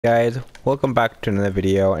Guys, welcome back to another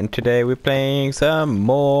video, and today we're playing some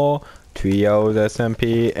more Trios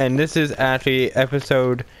SMP, and this is actually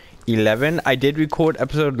episode 11. I did record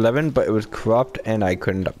episode 11, but it was corrupt and I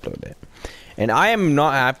couldn't upload it, and I am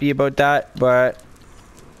not happy about that, but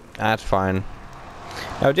that's fine.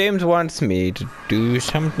 Now James wants me to do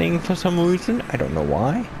something for some reason. I don't know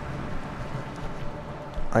why.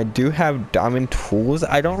 I do have diamond tools.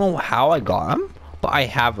 I don't know how I got them, but I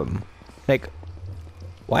have them. Like,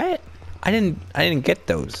 what? I didn't get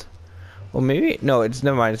those. Well, maybe no. It's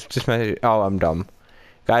never mind. It's just my. Oh, I'm dumb,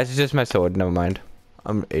 guys. It's just my sword. Never mind.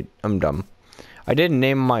 I'm dumb. I did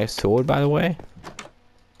name my sword, by the way.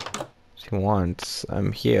 See, once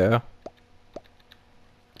I'm here.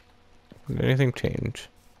 Did anything change?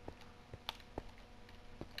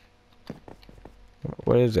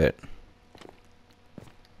 What is it?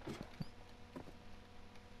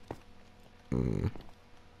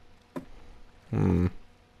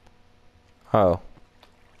 Oh.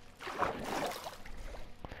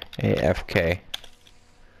 AFK.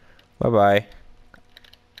 Bye-bye.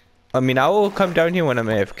 I mean, I will come down here when I'm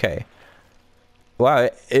AFK. Wow,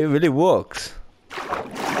 it really works.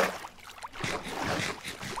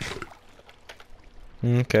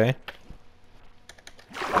 Okay.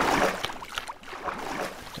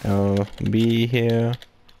 I'll be here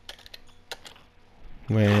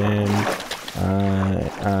when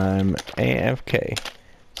I'm AFK.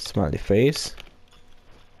 Smiley face.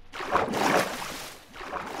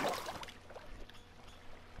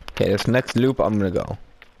 Okay, this next loop I'm gonna go.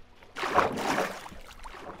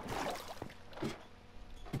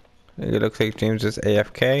 It looks like James is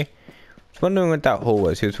AFK. I was wondering what that hole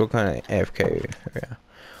was. He was working on an AFK area.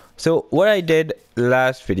 So what I did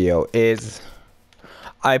last video is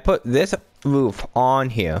I put this roof on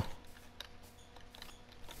here.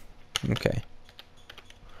 Okay.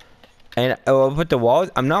 And I'll put the walls.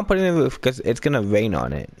 I'm not putting the roof because it's gonna rain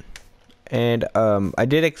on it. And I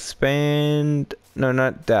did expand. No,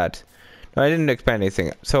 not that. No, I didn't expand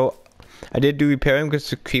anything. So I did do repairing because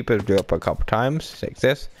the creepers blew up a couple times, like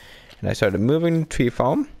this. And I started moving tree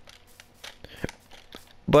farm,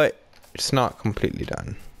 but it's not completely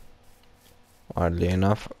done. Oddly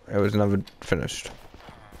enough, it was never finished.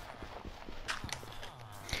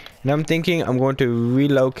 And I'm thinking I'm going to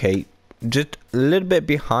relocate just a little bit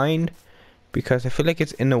behind because I feel like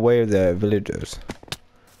it's in the way of the villagers'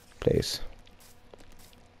 place.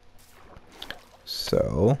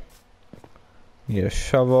 So, need a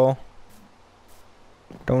shovel.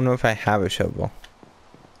 Don't know if I have a shovel.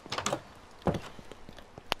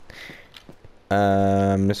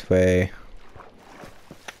 This way.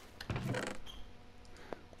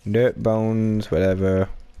 Dirt, bones, whatever.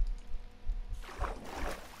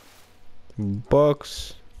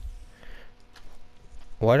 Books.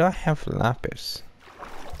 Why do I have lapis?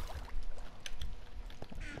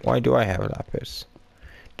 Why do I have lapis?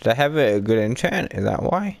 Did I have a good enchant? Is that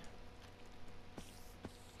why?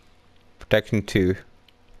 Protection 2.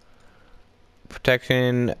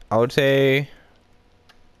 Protection, I would say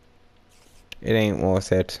it ain't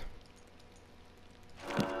worth it.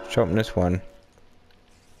 Sharpness 1.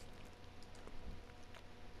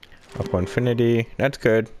 Aqua Infinity, that's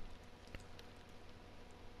good.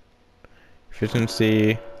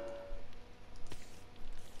 Efficiency.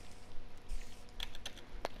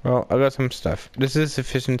 Well, I got some stuff. This is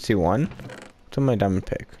efficiency 1. It's on my diamond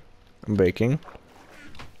pick. I'm breaking.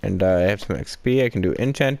 And I have some XP. I can do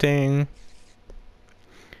enchanting.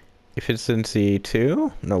 Efficiency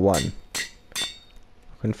 2? No, 1.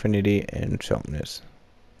 Infinity and sharpness.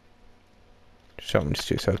 Sharpness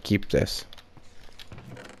 2, so I'll keep this.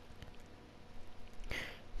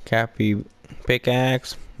 Cappy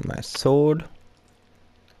pickaxe. My sword.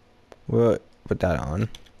 We'll put that on.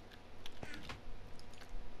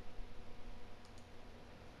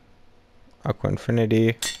 Aqua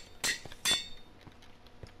Infinity.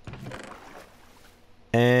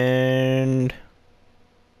 And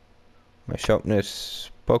my sharpness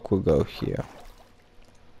book will go here.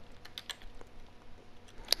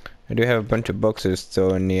 I do have a bunch of books just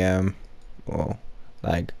throw in the well,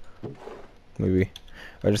 like maybe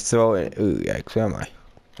I'll just throw it. Ooh, yikes, where am I?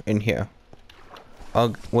 In here.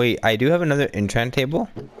 Oh wait, I do have another enchant table.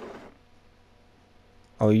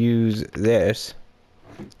 I'll use this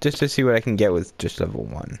just to see what I can get with just level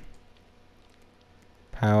 1.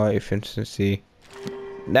 Power, efficiency.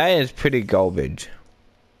 That is pretty garbage.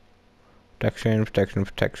 Protection, protection,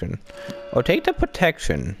 protection. I'll take the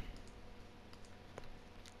protection.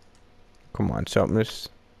 Come on, sharpness.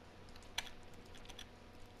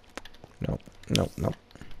 Nope, nope, nope.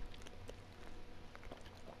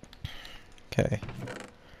 Okay.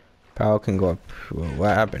 Power can go up.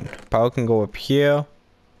 What happened? Power can go up here.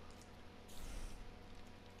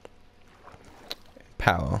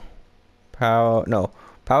 Power. Power. No.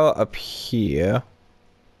 Power up here.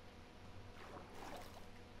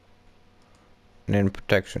 And then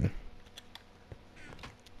protection.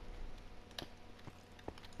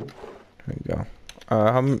 There we go.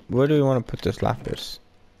 Where do we want to put this lapis?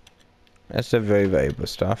 That's the very valuable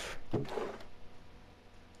stuff.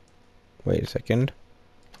 Wait a second.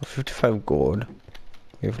 55 gold.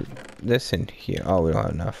 We have this in here. Oh, we don't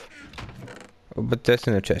have enough. We'll put this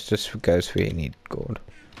in the chest just because we need gold.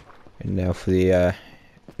 And now for the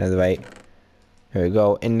netherite. Here we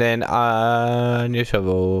go. And then new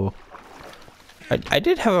shovel. I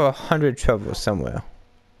did have 100 shovels somewhere.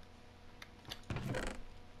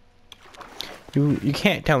 You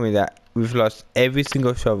can't tell me that we've lost every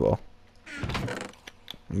single shovel.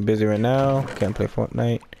 I'm busy right now. Can't play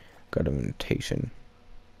Fortnite. Got an invitation.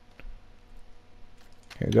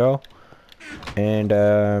 Here we go. And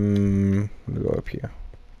we'll go up here.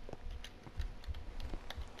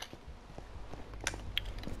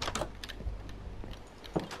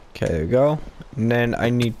 Okay, there we go. And then I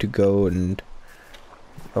need to go and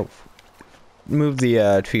move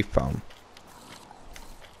the tree farm.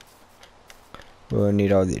 We'll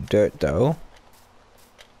need all the dirt though.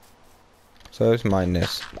 So let's mine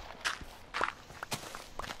this.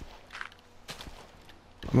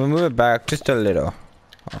 I'm gonna move it back just a little.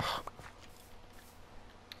 Oh.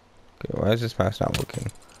 Okay, why is this mouse not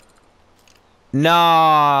working?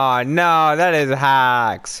 No, that is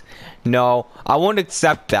hacks. No, I won't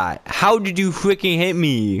accept that. How did you freaking hit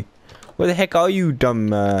me? Where the heck are you, dumb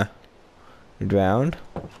drowned?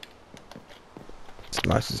 This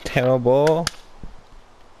mouse is terrible.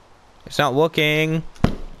 It's not working.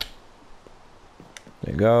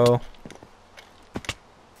 There you go.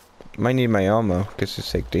 Might need my armor because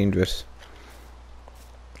it's like dangerous.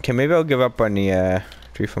 Okay, maybe I'll give up on the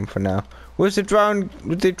tree farm for now. Where's the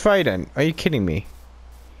trident? Are you kidding me?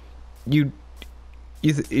 You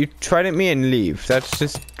trident me and leave. That's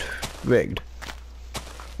just rigged.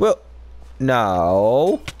 Well,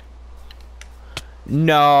 no.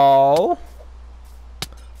 I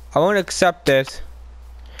won't accept this.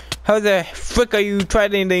 How the frick are you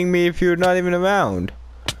tridenting me if you're not even around?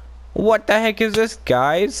 What the heck is this,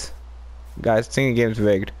 guys? Guys, I think the game's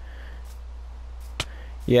rigged.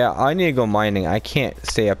 Yeah, I need to go mining. I can't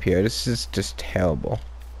stay up here. This is just terrible.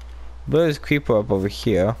 There's a creeper up over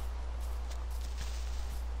here.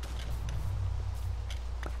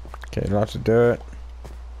 Okay, lots of dirt.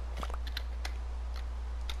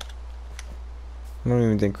 I don't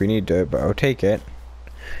even think we need dirt, but I'll take it.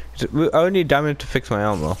 I need diamond to fix my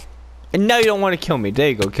armor. And now you don't want to kill me. There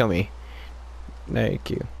you go, kill me. Thank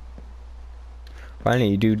you. Finally,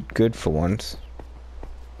 you do good for once.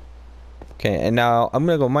 Okay, and now I'm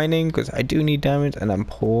gonna go mining because I do need diamonds and I'm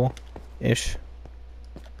poor-ish.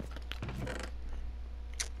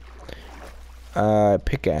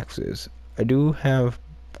 Pickaxes. I do have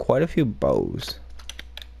quite a few bows.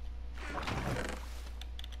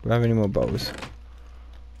 Do I have any more bows?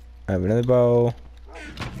 I have another bow.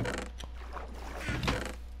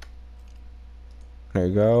 There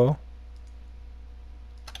you go.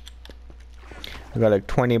 I got like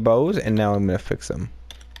 20 bows and now I'm gonna fix them.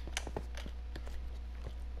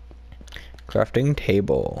 Crafting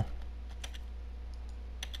table.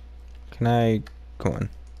 Can I... Come on.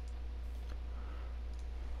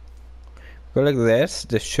 Go like this.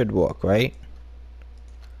 This should work, right?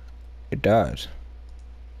 It does.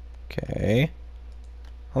 Okay.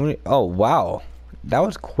 How many... Oh, wow. That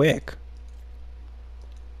was quick.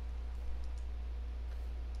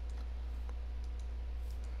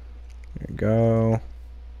 There we go.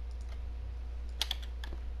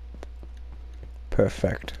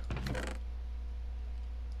 Perfect.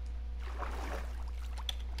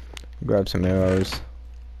 Grab some arrows.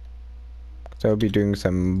 So I'll be doing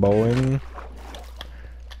some bowing.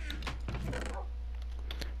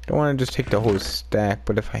 Don't want to just take the whole stack,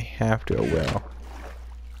 but if I have to, I will.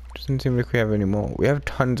 Doesn't seem like we have any more. We have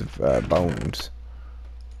tons of bones.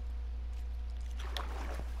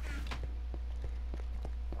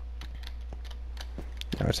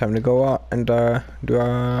 Now it's time to go out and do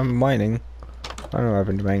mining. I don't know what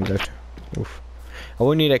happened to my English. Oof. I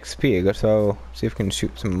will need XP, so see if we can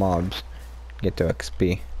shoot some mobs. Get the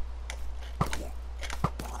XP.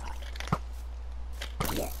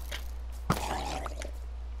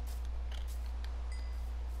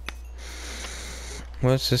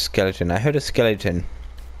 What's the skeleton? I heard a skeleton.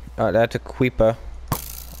 Oh, that's a creeper.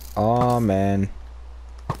 Oh man.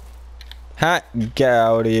 Ha! Get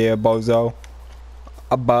out of here, bozo.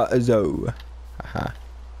 A bozo. Haha.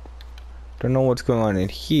 Don't know what's going on in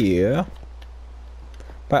here.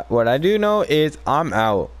 But what I do know is I'm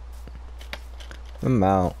out. I'm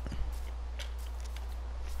out.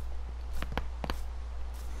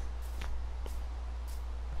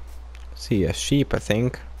 See a sheep, I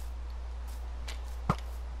think.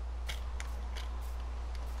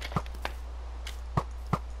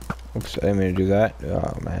 Oops, I didn't mean to do that.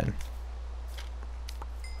 Oh man.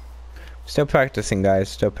 Still practicing, guys.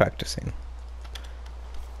 Still practicing.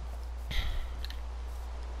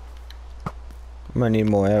 I'm gonna need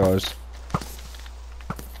more arrows.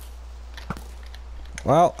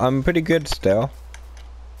 Well, I'm pretty good still.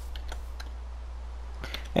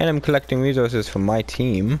 And I'm collecting resources for my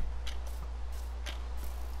team.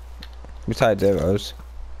 Besides arrows.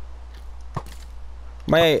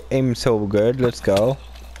 My aim's so good. Let's go.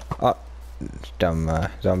 Oh, dumb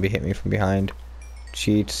zombie hit me from behind.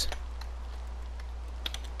 Cheats.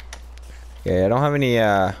 Yeah, I don't have any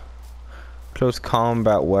close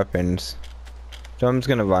combat weapons. So I'm just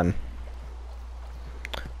gonna run.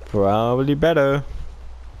 Probably better.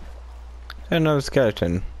 Another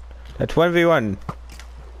skeleton. That's 1v1.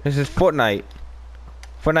 This is Fortnite.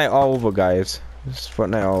 Fortnite all over, guys. This is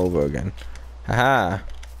Fortnite all over again. Haha.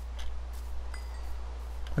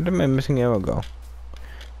 Where did my missing arrow go?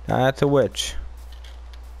 That's a witch.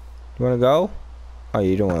 You wanna go? Oh,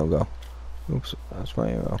 you don't wanna go. Oops, that's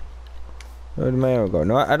my arrow. Where did my arrow go?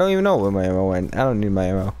 No, I don't even know where my arrow went. I don't need my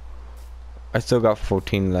arrow. I still got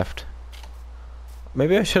 14 left.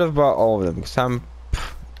 Maybe I should have brought all of them because I'm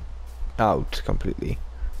out completely,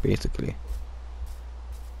 basically.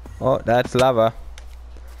 Oh, that's lava.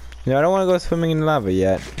 Yeah, I don't want to go swimming in lava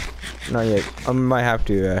yet. Not yet. I might have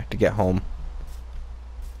to get home.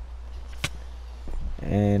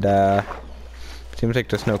 And seems like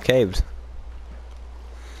there's no caves.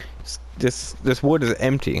 This wood is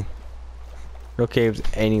empty. No caves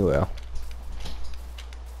anywhere.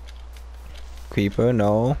 Creeper,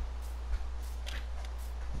 no.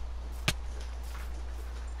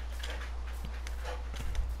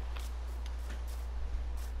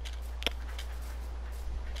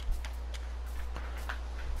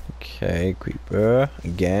 Okay, creeper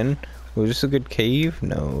again. Was this a good cave?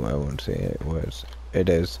 No, I won't say it was. It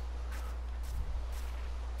is.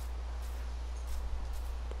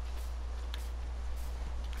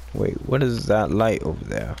 Wait, what is that light over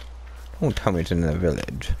there? Don't tell me it's in the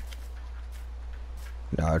village.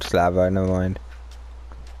 No, it's lava, never mind.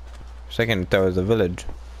 Second, there was a village.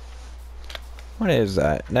 What is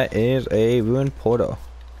that? That is a ruined portal.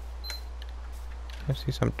 I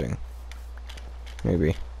see something.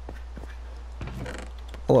 Maybe.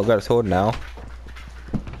 Oh, I got a sword now.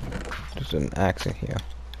 There's an axe in here.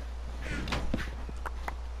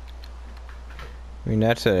 I mean,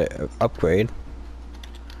 that's a upgrade.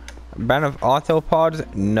 A band of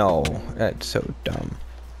arthropods? No, that's so dumb.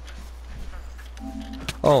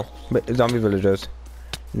 Oh, but zombie villagers.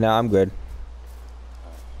 Nah, I'm good.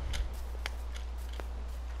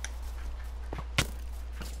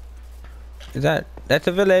 That's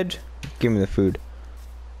a village? Give me the food.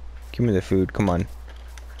 Give me the food, come on.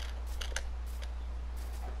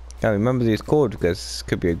 Now remember these codes because this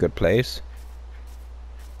could be a good place.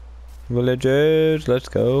 Villagers, let's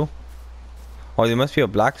go. Oh, there must be a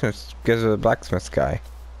blacksmith because of the blacksmith guy.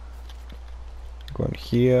 Go in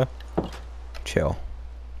here. Chill.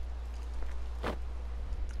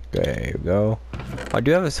 There you go. I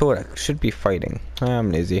do have a sword. I should be fighting.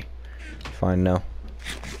 I'm lazy. Fine now.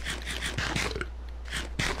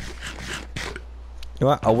 You know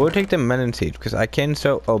what? I will take the melon seeds because I can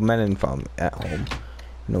sell a melon farm at home.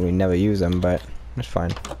 No, we never use them, but it's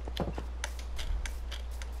fine.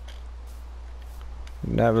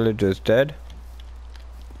 That villager is dead.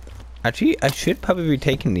 Actually, I should probably be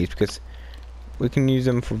taking these because we can use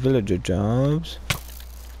them for villager jobs.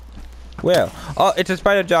 Where? Oh, it's a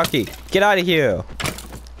spider jockey. Get out of here.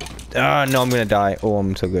 Ah, no, I'm gonna die. Oh,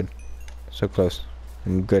 I'm so good. So close.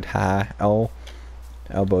 I'm good. Ha. Oh.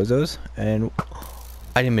 Elbozos. And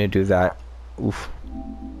I didn't mean to do that. Oof.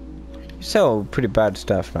 You sell pretty bad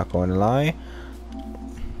stuff, not going to lie.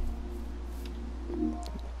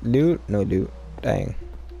 Loot? No loot. Dang.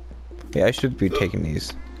 Yeah, I should be taking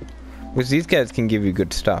these. Because these guys can give you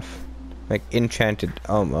good stuff. Like enchanted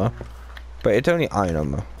armor. But it's only iron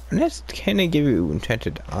armor. Unless, can they give you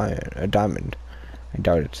enchanted iron? A diamond? I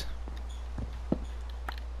doubt it.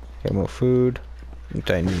 Get more food.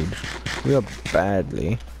 What I need. Real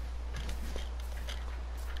badly.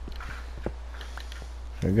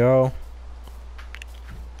 There we go.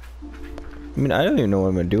 I mean, I don't even know what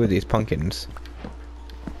I'm gonna do with these pumpkins.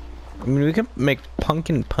 I mean, we can make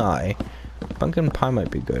pumpkin pie. Pumpkin pie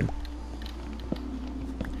might be good.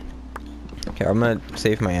 Okay, I'm gonna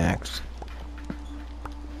save my axe.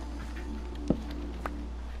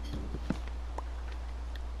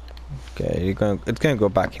 Okay, it's gonna go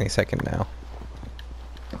back any second now.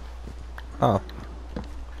 Oh,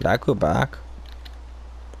 did I go back?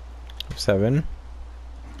 7. You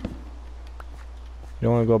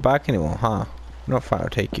don't want to go back anymore, huh? Not far, I'll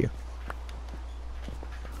take you.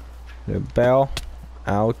 The bell.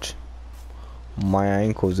 Ouch. My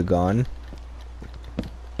ankles are gone.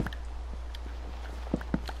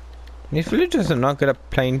 These villagers are not good at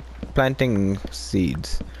planting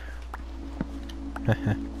seeds.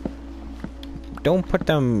 Don't put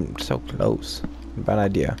them so close. Bad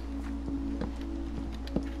idea.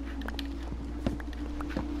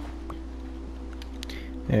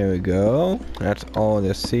 There we go. That's all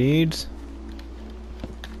the seeds.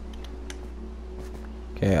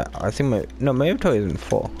 Okay, I think my inventory isn't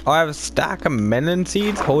full. Oh, I have a stack of melon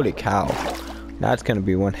seeds? Holy cow. That's gonna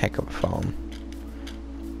be one heck of a farm.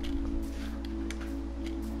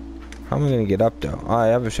 How am I gonna get up though? Oh, I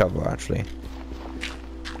have a shovel actually.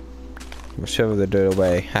 I'll shovel the dirt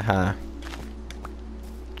away, haha.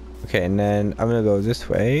 Okay, and then I'm gonna go this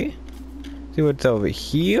way. See what's over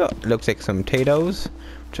here. Looks like some potatoes,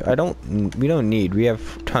 which we don't need. We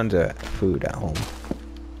have tons of food at home.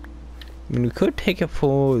 I mean, we could take it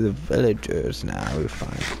for the villagers now. We're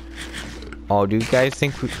fine. Oh, do you guys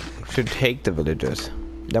think we should take the villagers?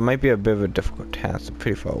 That might be a bit of a difficult task. They're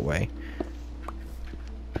pretty far away.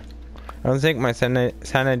 I don't think my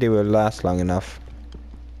sanity will last long enough.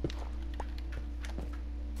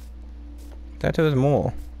 That was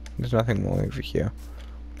more. There's nothing more over here.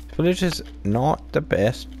 This village is not the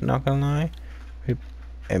best, not gonna lie.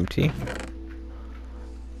 Empty.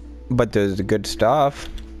 But there's the good stuff.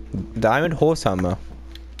 Diamond horse armor.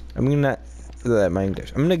 I'm gonna my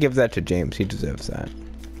English. I'm gonna give that to James. He deserves that.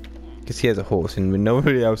 Because he has a horse and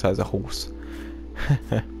nobody else has a horse.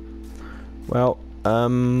 Well,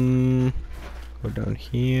 go down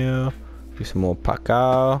here. Do some more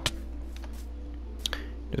pakao.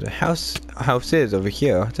 There's a houses over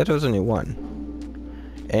here. I thought there was only one.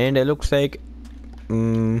 And it looks like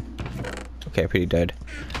okay, pretty dead.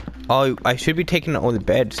 Oh, I should be taking all the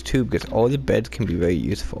beds too, because all the beds can be very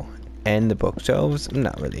useful. And the bookshelves,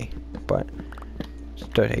 not really, but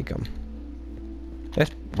still take them.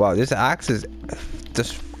 Wow, this axe is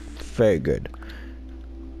just very good.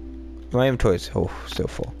 My inventory is so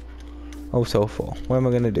full. Oh, so full. What am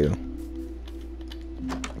I gonna do?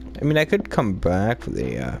 I mean, I could come back for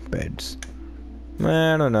the beds.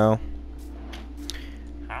 I don't know.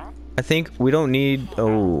 I think we don't need...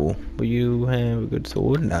 Oh, will you have a good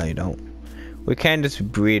sword? No, you don't. We can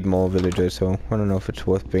just breed more villagers, so I don't know if it's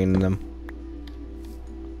worth breeding them.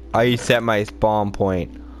 I set my spawn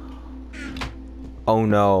point. Oh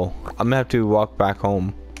no. I'm gonna have to walk back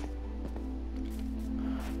home.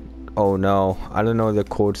 Oh no. I don't know the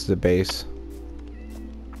codes to the base.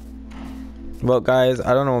 Well, guys,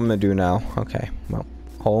 I don't know what I'm gonna do now. Okay, well,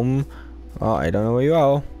 home. Oh, I don't know where you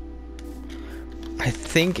are. I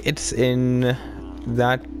think it's in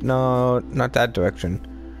that... No, not that direction.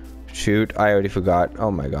 Shoot, I already forgot.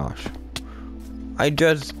 Oh my gosh.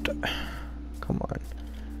 Come on.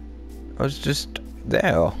 I was just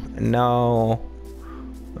there, and now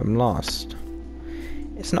I'm lost.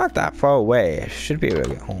 It's not that far away. I should be able to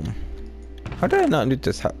get home. How did I not loot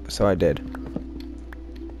this house? So I did.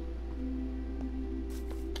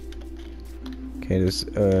 Okay, there's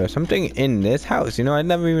something in this house. You know, I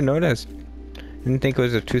never even noticed. Didn't think it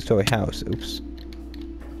was a 2-story house. Oops.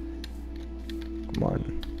 Come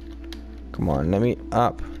on. Come on, let me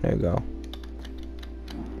up. There we go.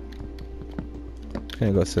 I'm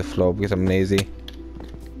gonna go to the floor because I'm lazy.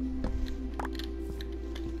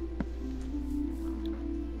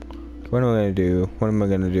 What am I gonna do? What am I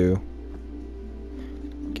gonna do?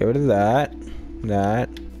 Get rid of that. That.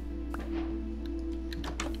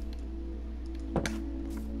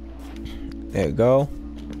 There we go.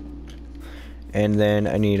 And then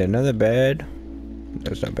I need another bed.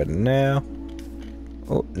 There's no bed in there.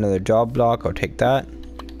 Oh, another job block. I'll take that.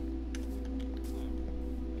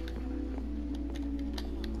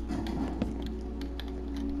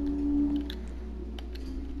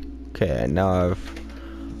 Okay, now I have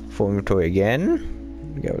full inventory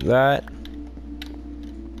again. Get rid of that.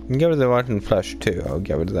 I can get rid of the rotten flesh too. I'll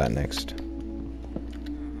get rid of that next.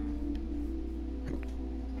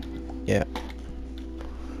 Yeah.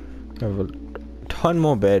 I have a ton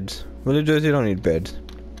more beds. Villagers, you don't need beds.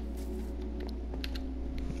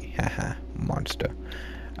 Haha, monster.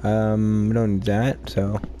 We don't need that,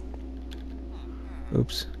 so.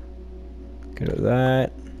 Oops. Get rid of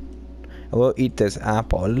that. I will eat this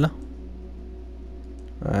apple.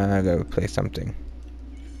 I gotta replace something.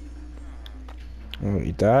 I'm gonna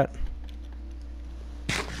eat that.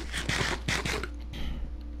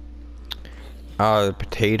 Oh, the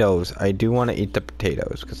potatoes. I do want to eat the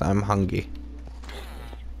potatoes because I'm hungry.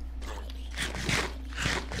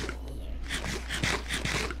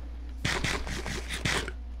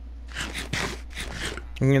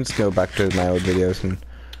 I can just go back to my old videos and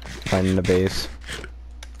find the base.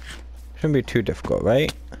 Shouldn't be too difficult,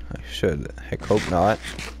 right? I should. Heck, hope not.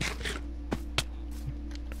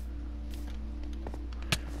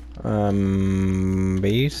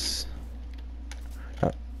 Base.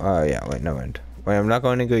 Oh yeah, wait, no end. Wait, I'm not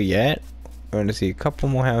going to go yet. I'm going to see a couple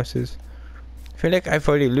more houses. I feel like I've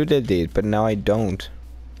already looted these, but now I don't.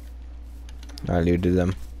 I looted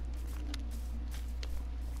them.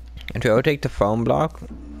 And I'll take the farmer blocks.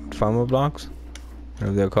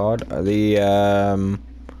 Whatever they're called. The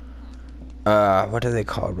what are they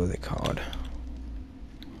called? What are they called?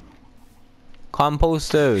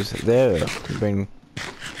 Composters. There. Bring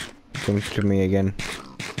to me again.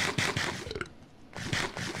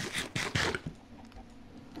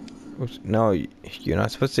 Oops, no, you're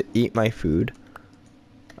not supposed to eat my food.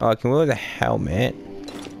 Oh, I can wear the helmet.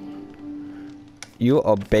 You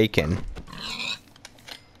are bacon.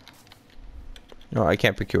 No, I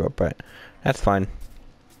can't pick you up, but that's fine.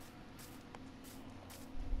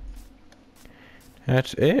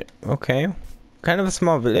 That's it? Okay. Kind of a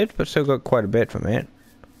small village, but still got quite a bit from it.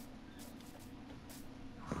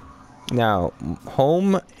 Now,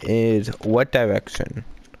 home is what direction?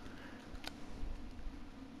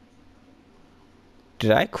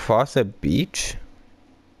 Did I cross a beach?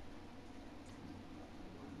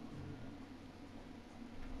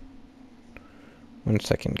 One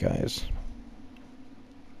second, guys.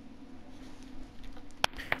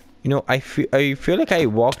 You know, I feel like I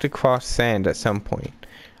walked across sand at some point.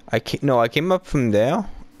 I came up from there.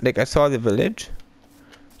 Like, I saw the village.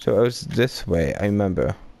 So it was this way, I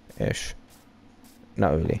remember. Ish.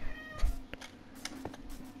 Not really.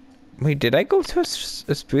 Wait, did I go through a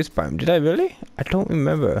spruce biome? Did I really? I don't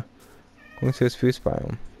remember going through a spruce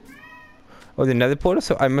biome. Oh, the nether portal?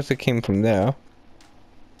 So I must have came from there.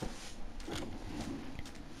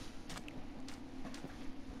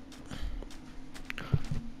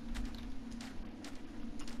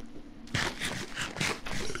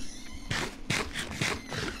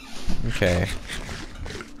 Okay.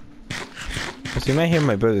 So you might hear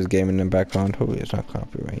my brother's game in the background. Hopefully it's not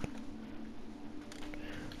copyright.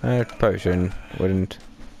 I probably shouldn't. Wouldn't.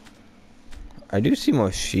 I do see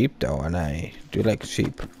more sheep though, and I do like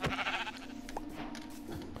sheep.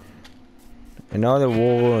 And all the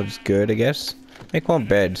wool is good, I guess. Make more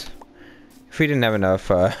beds. If we didn't have enough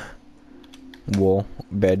wool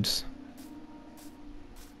beds.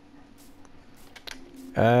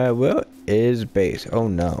 Where is base? Oh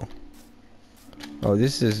no. Oh,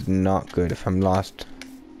 this is not good if I'm lost.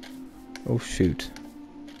 Oh shoot.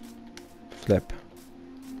 Flip.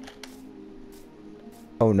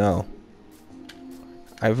 Oh no.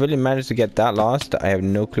 I really managed to get that lost. I have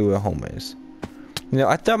no clue where home is. You know,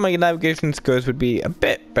 I thought my navigation skills would be a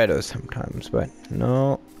bit better sometimes, but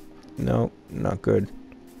no. No, not good.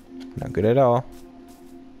 Not good at all.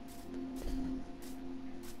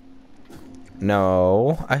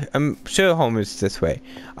 No. I'm sure home is this way.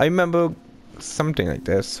 I remember something like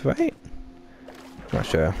this, right? Not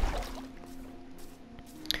sure.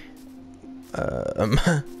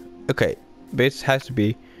 Okay. Base has to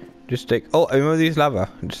be just like, oh, I remember these lava.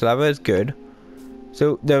 This lava is good.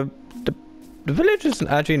 So the village is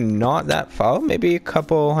actually not that far, maybe a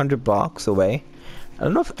couple hundred blocks away. I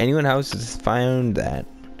don't know if anyone else has found that.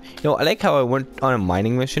 You know, I like how I went on a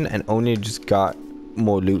mining mission and only just got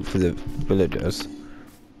more loot for the villagers.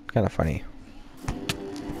 Kind of funny.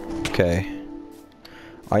 Okay.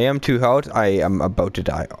 I am too hot. I am about to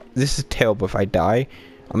die. This is terrible. If I die,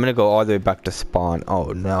 I'm gonna go all the way back to spawn.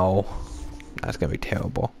 Oh no. That's gonna be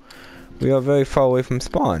terrible. We are very far away from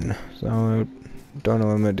spawn, so I don't know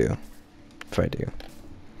what I'm gonna do. If I do.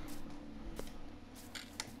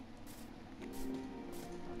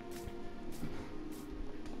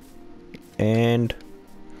 And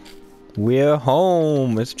we're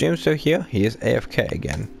home. Is James still here? He is AFK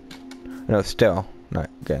again. No, still. Not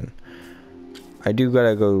again. I do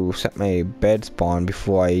gotta go set my bed spawn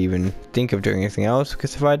before I even think of doing anything else,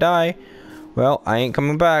 because if I die, well, I ain't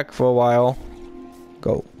coming back for a while.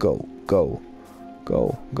 Go, go, go.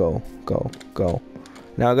 Go, go, go, go.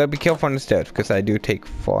 Now I gotta be careful on the stairs, because I do take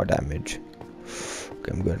 4 damage.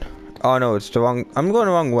 Okay, I'm good. Oh no, it's the wrong... I'm going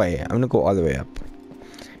the wrong way. I'm gonna go all the way up.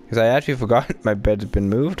 Because I actually forgot my bed's been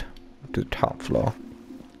moved to the top floor.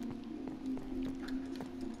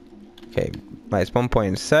 Okay, My spawn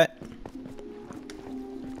point is set.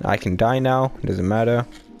 I can die now, doesn't matter.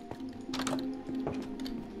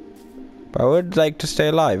 But I would like to stay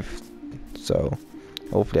alive, so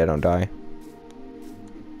hopefully I don't die.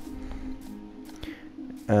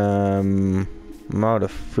 I'm out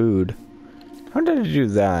of food. How did I do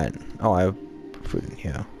that? Oh, I have food in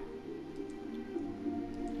here.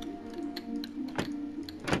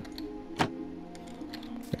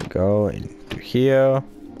 There we go, into here.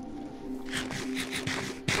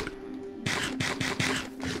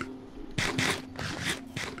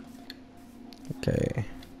 Okay.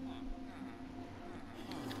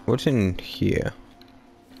 What's in here?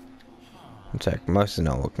 One sec, mouse is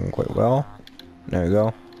not working quite well. There we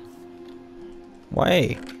go.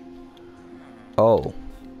 Why? Oh.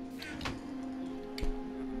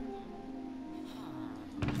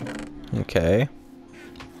 Okay.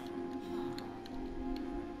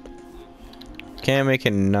 Can't make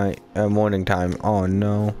it morning time. Oh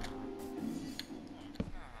no.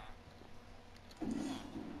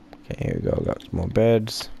 Okay, here we go. Got some more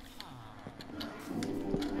beds.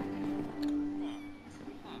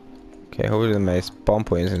 Okay, hopefully my spawn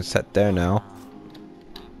point isn't set there now.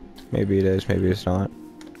 Maybe it is, maybe it's not.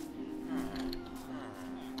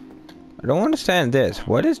 I don't understand this.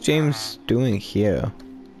 What is James doing here?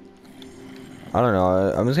 I don't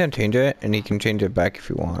know. I'm just gonna change it, and he can change it back if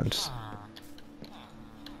he wants.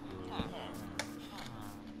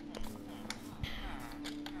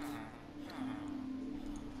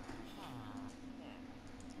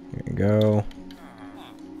 Here we go.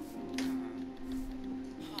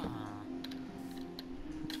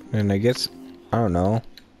 And I guess, I don't know.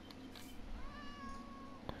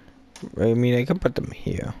 I mean, I could put them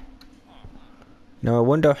here. Now, I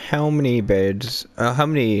wonder how many beds, how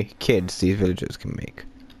many kids these villagers can make.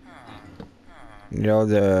 You know,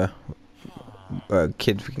 the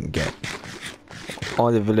kids we can get.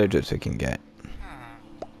 All the villagers we can get.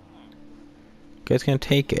 You guys gonna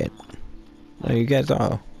take it? No, you guys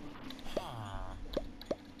are.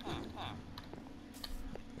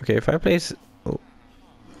 Okay, if I place... Oh,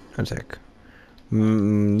 one sec.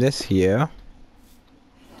 This here.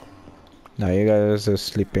 Now you guys are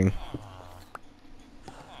sleeping.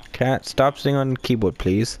 Cat, stop sitting on the keyboard,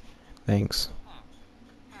 please. Thanks.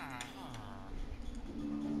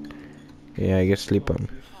 Yeah, I guess sleep on.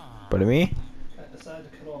 But me? I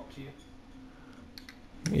decided to come up to you.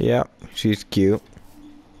 Yeah, she's cute.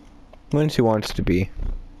 When she wants to be.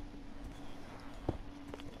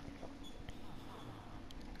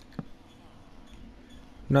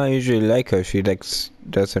 Not usually like her, she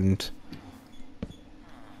doesn't.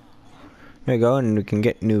 There we go, and we can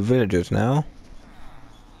get new villagers now.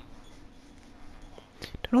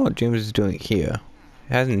 Don't know what James is doing here.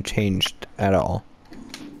 It hasn't changed at all.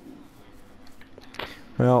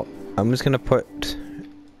 Well, I'm just gonna put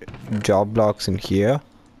job blocks in here.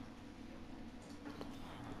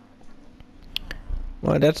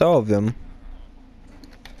 Well, that's all of them.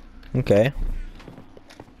 Okay.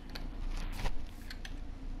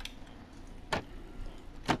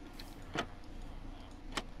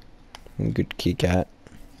 Good key cat.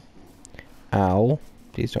 Ow.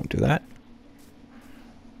 Please don't do that.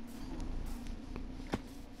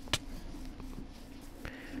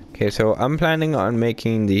 Okay, so I'm planning on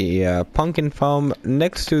making the pumpkin farm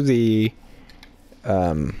next to the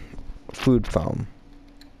food farm.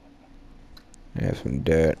 I have some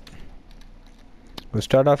dirt. We'll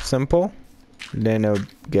start off simple, then it'll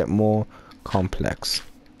get more complex.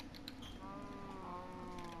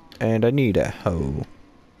 And I need a hoe.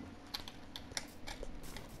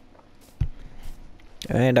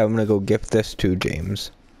 And I'm gonna go gift this to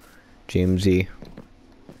James. Jamesy.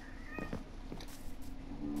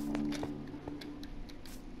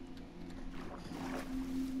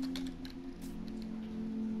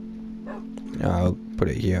 I'll put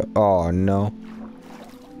it here. Oh no.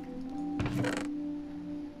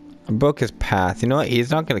 I broke his path. You know what?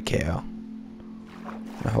 He's not gonna care.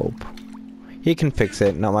 I hope. He can fix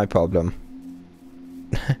it, not my problem.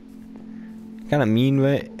 Kinda mean,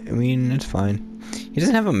 right? I mean, it's fine. He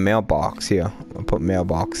doesn't have a mailbox here. I'll put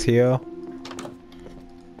mailbox here.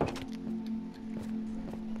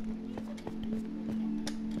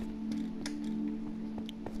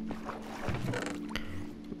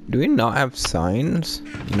 Do we not have signs?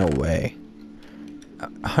 No way.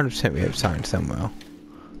 100% we have signs somewhere.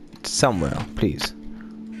 Somewhere, please.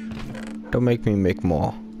 Don't make me make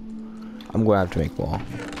more. I'm gonna have to make more.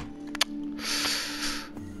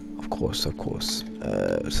 Of course, of course.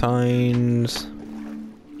 Signs.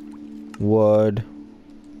 Wood.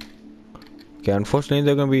 Okay, unfortunately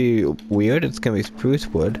they're gonna be weird. It's gonna be spruce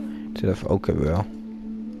wood instead of oak wood.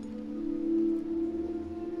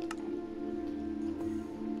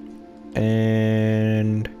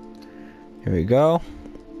 And here we go.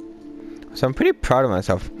 So I'm pretty proud of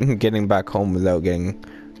myself getting back home without getting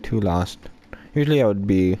too lost. Usually I would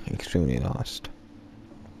be extremely lost.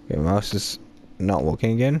 Okay, my mouse is not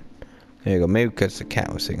working again. There you go, maybe because the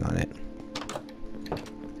cat was sitting on it.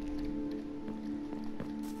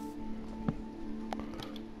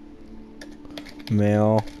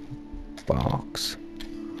 Mail box.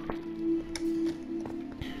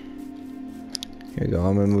 Here we go,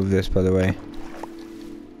 I'm gonna move this, by the way.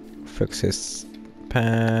 Fix this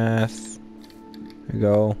path. There we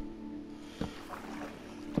go.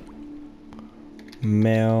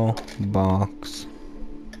 Mail box.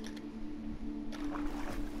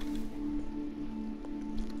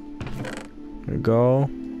 There we go.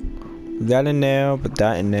 Put that in there, put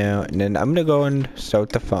that in there, and then I'm gonna go and start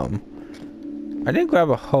the farm. I didn't grab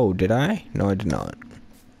a hoe, did I? No, I did not.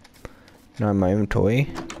 Not in my inventory.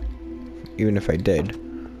 Even if I did.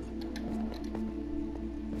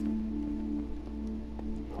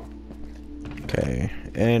 Okay,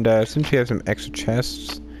 and since we have some extra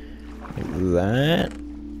chests, like that.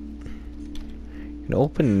 You can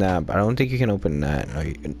open that, but I don't think you can open that. No,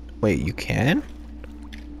 you can. Wait, you can?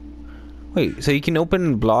 Wait, so you can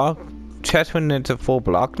open block chests when it's a full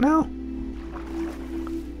block now?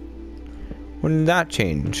 When did that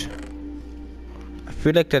change? I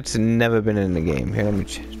feel like that's never been in the game. Here, let me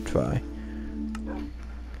try.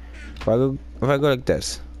 If I go like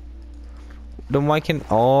this, then why can?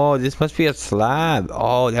 Oh, this must be a slab.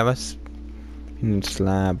 Oh, that must be a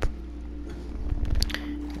slab.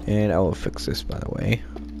 And I will fix this, by the way.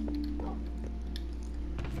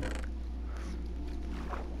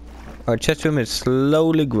 Our chest room is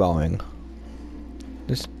slowly growing.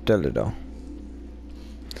 Just a little.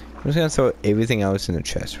 I'm just gonna throw everything else in the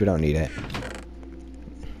chest. We don't need it.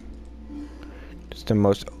 It's the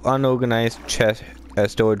most unorganized chest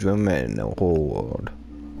storage room in the whole world.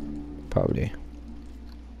 Probably.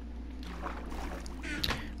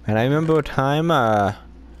 And I remember a time, a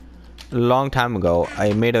long time ago,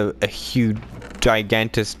 I made a huge,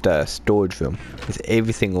 gigantic storage room with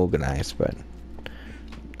everything organized, but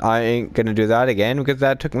I ain't gonna do that again because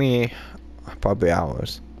that took me probably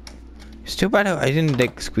hours. It's too bad I didn't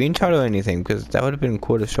like screenshot or anything because that would have been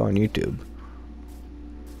cool to show on YouTube.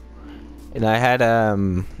 And I had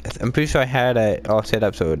I'm pretty sure I had it all set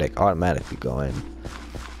up so it would like automatically go in.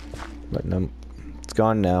 But no, it's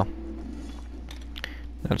gone now.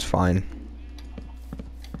 That's fine.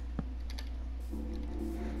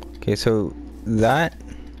 Okay, so that.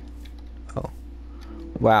 Oh,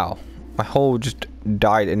 wow! My hole just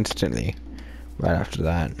died instantly right after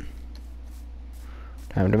that.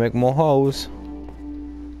 Time to make more holes.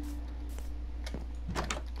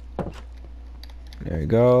 There we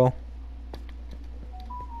go.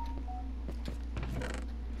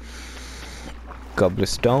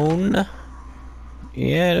 Cobblestone.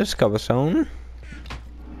 Yeah, there's cobblestone.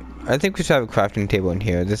 I think we should have a crafting table in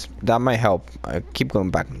here. That might help. I keep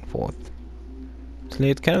going back and forth.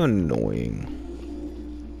 It's kind of annoying.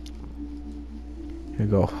 Here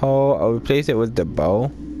we go. Oh, I'll replace it with the bow.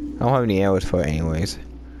 I don't have any arrows for it anyways.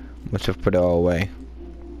 Must have put it all away.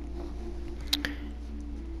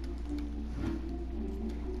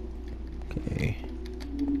 Okay.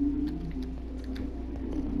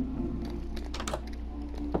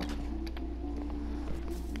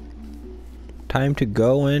 Time to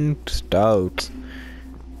go and start.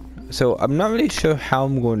 So I'm not really sure how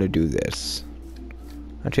I'm going to do this.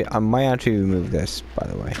 Actually, I might actually remove this, by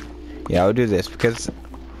the way. Yeah, I'll do this because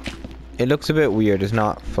it looks a bit weird. It's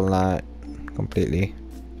not flat completely.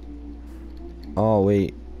 Oh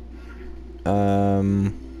wait.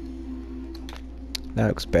 That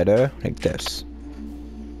looks better like this.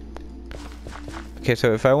 Okay,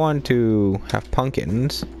 so if I want to have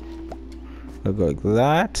pumpkins, I'll go like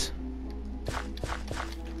that.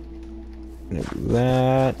 Like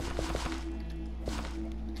that.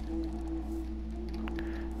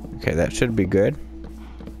 Okay, that should be good.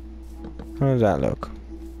 How does that look?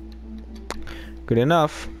 Good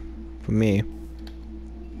enough for me.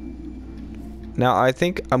 Now I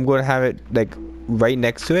think I'm going to have it like right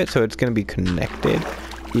next to it, so it's going to be connected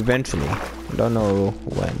eventually. I don't know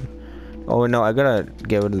when. Oh no, I gotta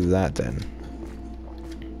get rid of that then.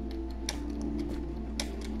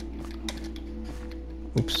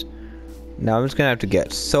 Oops. Now I'm just gonna have to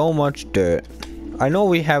get so much dirt. I know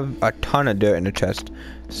we have a ton of dirt in the chest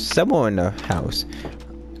somewhere in the house.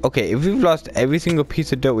 Okay, if we've lost every single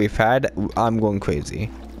piece of dirt we've had, I'm going crazy.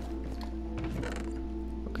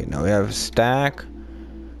 Okay, now we have a stack.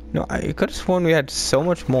 No, I could have sworn we had so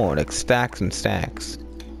much more, like stacks and stacks.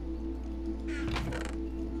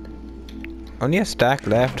 Only a stack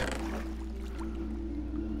left.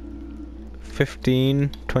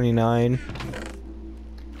 15, 29.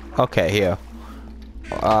 Okay, here.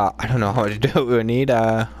 I don't know how to do it. We need,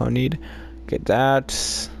 get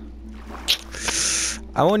that.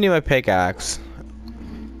 I won't need my pickaxe.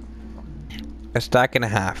 A stack and a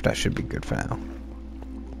half, that should be good for now.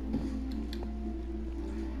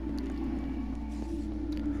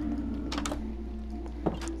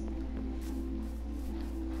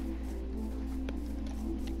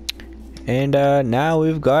 And now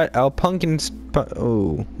we've got our pumpkin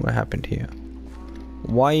oh, what happened here?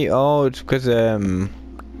 Why? Oh, it's because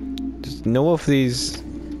there's no of these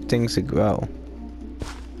things to grow.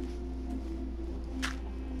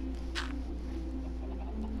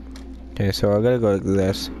 Okay, so I gotta go like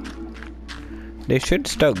this. They should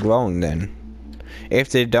start growing then.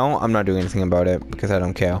 If they don't, I'm not doing anything about it because I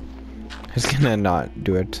don't care. I'm just gonna not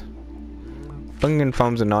do it. Pumpkin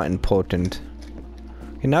farms are not important.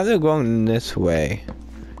 Okay, now they're growing this way.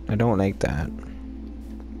 I don't like that.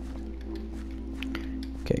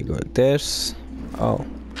 Okay, go like this. Oh.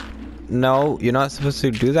 No, you're not supposed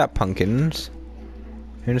to do that, pumpkins.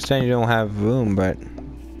 I understand you don't have room, but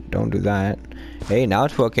don't do that. Hey, now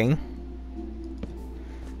it's working.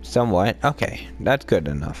 Somewhat. Okay, that's good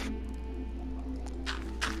enough.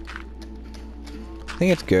 I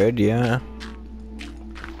think it's good, yeah.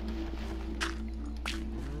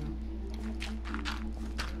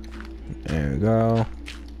 There we go.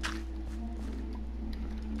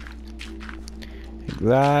 Like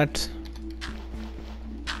that.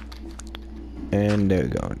 And there we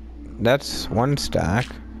go. That's one stack.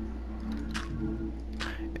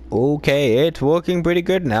 Okay, it's working pretty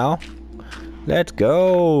good now. Let's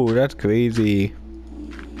go. That's crazy.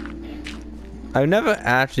 I've never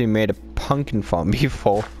actually made a pumpkin farm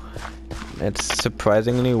before. It's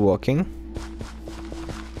surprisingly working.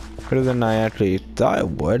 Better than I actually thought it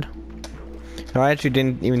would. No, I actually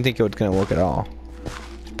didn't even think it was gonna work at all.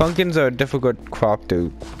 Pumpkins are a difficult crop to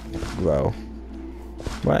grow.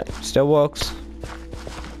 But it still works.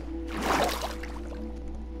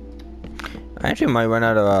 I actually might run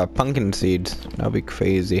out of pumpkin seeds. That'll be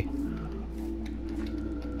crazy.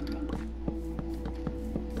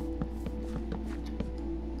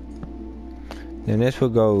 Then this will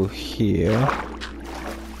go here.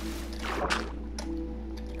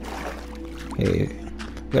 Okay.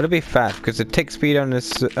 Gotta be fast because the tick speed on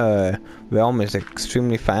this realm is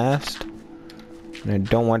extremely fast. And I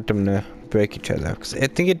don't want them to break each other because I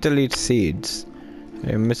think it deletes seeds.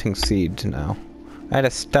 I'm missing seeds now. I had a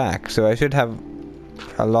stack, so I should have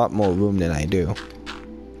a lot more room than I do.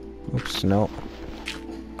 Oops, no.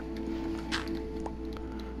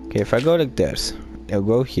 Okay, if I go like this, it'll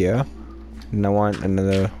go here. And I want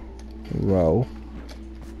another row.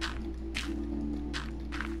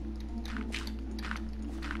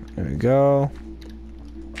 There we go.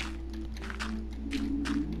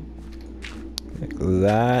 Like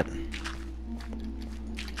that.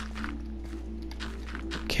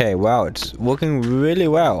 Okay, wow, it's working really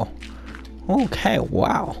well. Okay,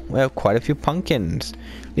 wow. We have quite a few pumpkins.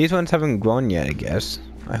 These ones haven't grown yet, I guess.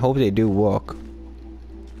 I hope they do work.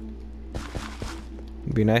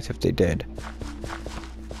 It'd be nice if they did.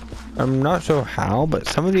 I'm not sure how, but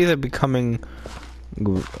some of these are becoming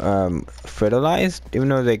fertilized, even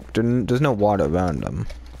though there's no water around them.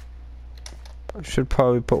 I should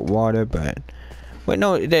probably put water, but... Wait,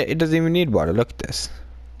 no, it doesn't even need water. Look at this.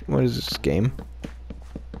 What is this game?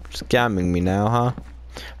 Scamming me now, huh?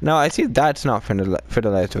 No, I see that's not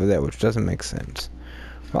fertilized over there, which doesn't make sense.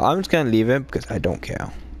 Well, I'm just gonna leave it because I don't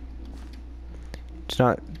care. It's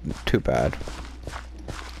not too bad.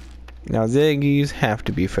 Now these have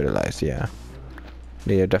to be fertilized, yeah.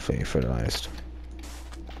 They are definitely fertilized.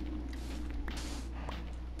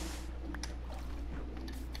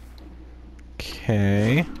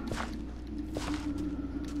 Okay.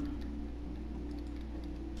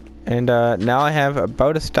 And now I have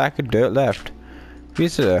about a stack of dirt left.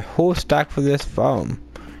 This is a whole stack for this farm.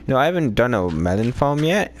 You know, I haven't done a melon farm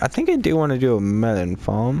yet. I think I do want to do a melon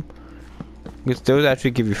farm. Because those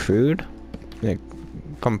actually give you food. Like,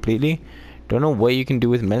 completely. Don't know what you can do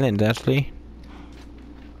with melons, actually.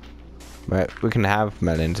 But we can have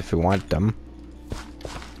melons if we want them.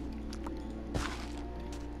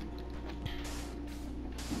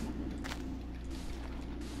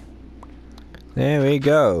 There we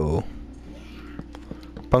go.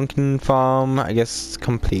 Pumpkin farm, I guess,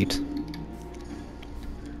 complete.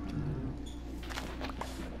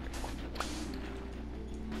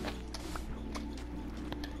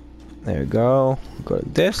 There we go. Go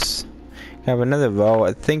like this. Have another row.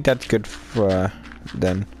 I think that's good for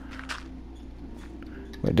then.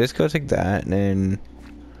 Wait, this goes like that, and then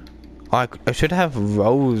Oh, I should have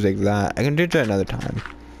rows like that. I can do it another time.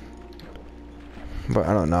 But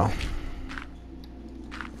I don't know.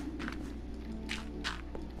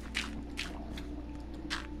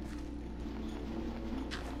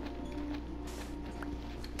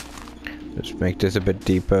 Just make this a bit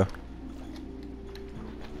deeper.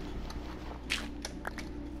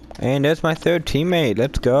 And there's my third teammate.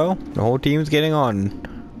 Let's go. The whole team's getting on.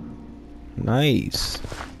 Nice.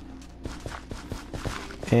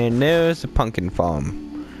 And there's the pumpkin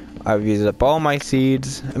farm. I've used up all my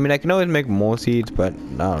seeds. I mean, I can always make more seeds, but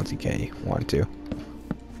I don't think I want to.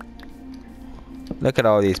 Look at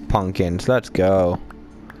all these pumpkins. Let's go.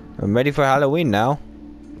 I'm ready for Halloween now.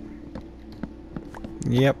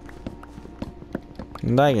 Yep.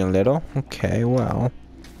 Lying a little. Okay, well.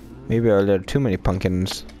 Maybe a little too many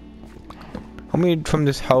pumpkins. How many from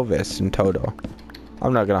this harvest in total?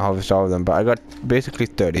 I'm not gonna harvest all of them, but I got basically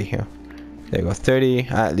 30 here. There you go, 30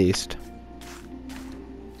 at least.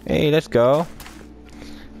 Hey, let's go.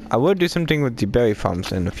 I will do something with the berry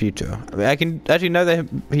farms in the future. I mean, I can actually, now that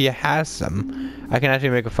he has some, I can actually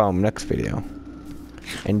make a farm next video.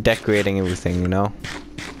 And decorating everything, you know.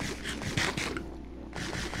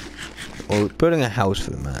 Or building a house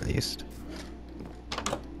for them at least.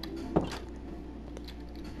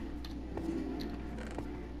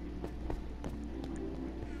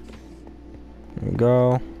 There we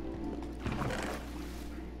go.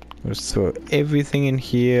 Let's throw everything in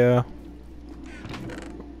here.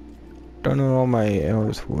 Don't know where all my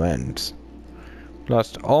arrows went.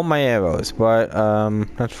 Lost all my arrows, but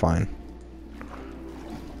that's fine.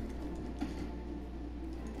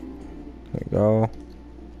 There we go.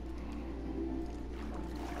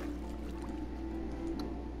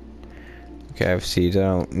 Okay, I have seeds. I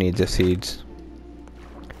don't need the seeds.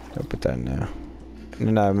 I'll put that in there. And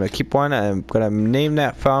then I'm gonna keep one. I'm gonna name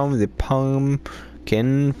that farm the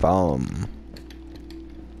Pumpkin Farm.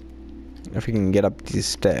 If we can get up these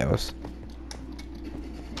stairs.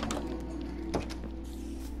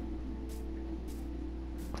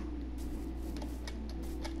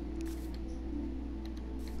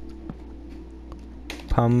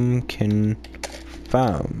 Pumpkin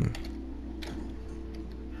Farm.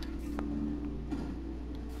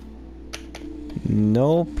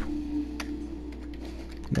 Nope.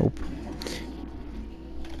 Nope.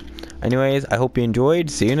 Anyways, I hope you enjoyed.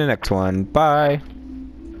 See you in the next one. Bye.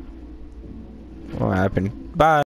 What happened? Bye.